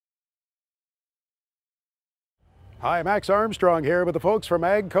Hi, Max Armstrong here with the folks from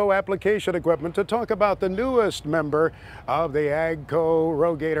AGCO Application Equipment to talk about the newest member of the AGCO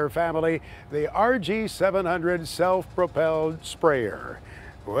RoGator family, the RG700 self-propelled sprayer.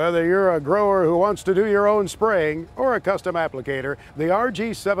 Whether you're a grower who wants to do your own spraying or a custom applicator, the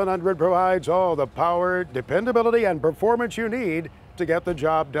RG700 provides all the power, dependability, and performance you need to get the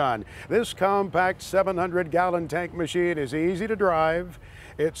job done. This compact 700-gallon tank machine is easy to drive,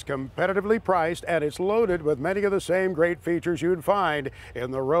 it's competitively priced, and it's loaded with many of the same great features you'd find in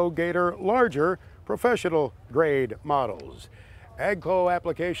the RoGator larger professional grade models. AGCO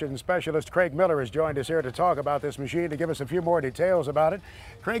Application Specialist Craig Miller has joined us here to talk about this machine, to give us a few more details about it.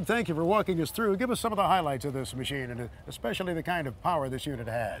 Craig, thank you for walking us through. Give us some of the highlights of this machine, and especially the kind of power this unit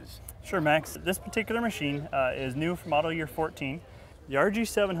has. Sure, Max. This particular machine is new for model year 14. The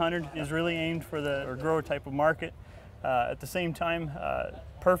RG700 is really aimed for the grower type of market. At the same time,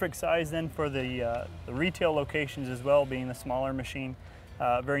 perfect size then for the retail locations as well, being the smaller machine.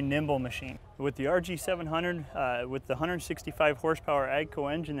 Very nimble machine. With the RG700, with the 165 horsepower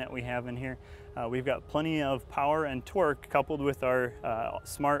AGCO engine that we have in here, we've got plenty of power and torque coupled with our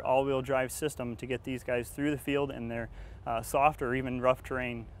smart all-wheel drive system to get these guys through the field in their soft or even rough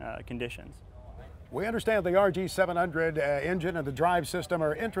terrain conditions. We understand the RG700 engine and the drive system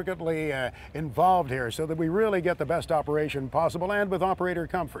are intricately involved here so that we really get the best operation possible and with operator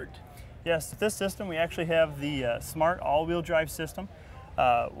comfort. Yes, with this system we actually have the smart all-wheel drive system.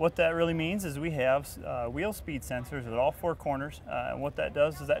 What that really means is we have wheel speed sensors at all four corners, and what that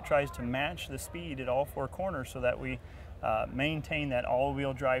does is that tries to match the speed at all four corners so that we maintain that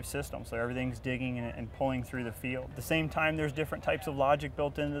all-wheel drive system, so everything's digging and pulling through the field. At the same time, there's different types of logic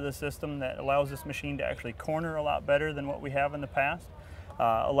built into the system that allows this machine to actually corner a lot better than what we have in the past.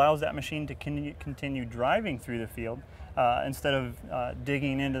 Allows that machine to continue driving through the field instead of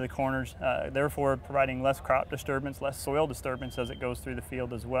digging into the corners, therefore providing less crop disturbance, less soil disturbance as it goes through the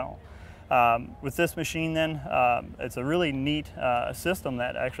field as well. With this machine then, it's a really neat system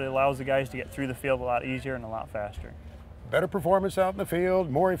that actually allows the guys to get through the field a lot easier and a lot faster. Better performance out in the field,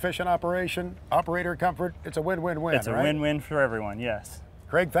 more efficient operation, operator comfort. It's a win-win-win, It's a win-win for everyone, yes.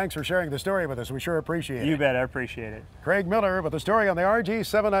 Craig, thanks for sharing the story with us. We sure appreciate it. You bet, I appreciate it. Craig Miller with the story on the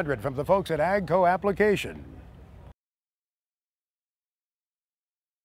RG700 from the folks at AGCO Application.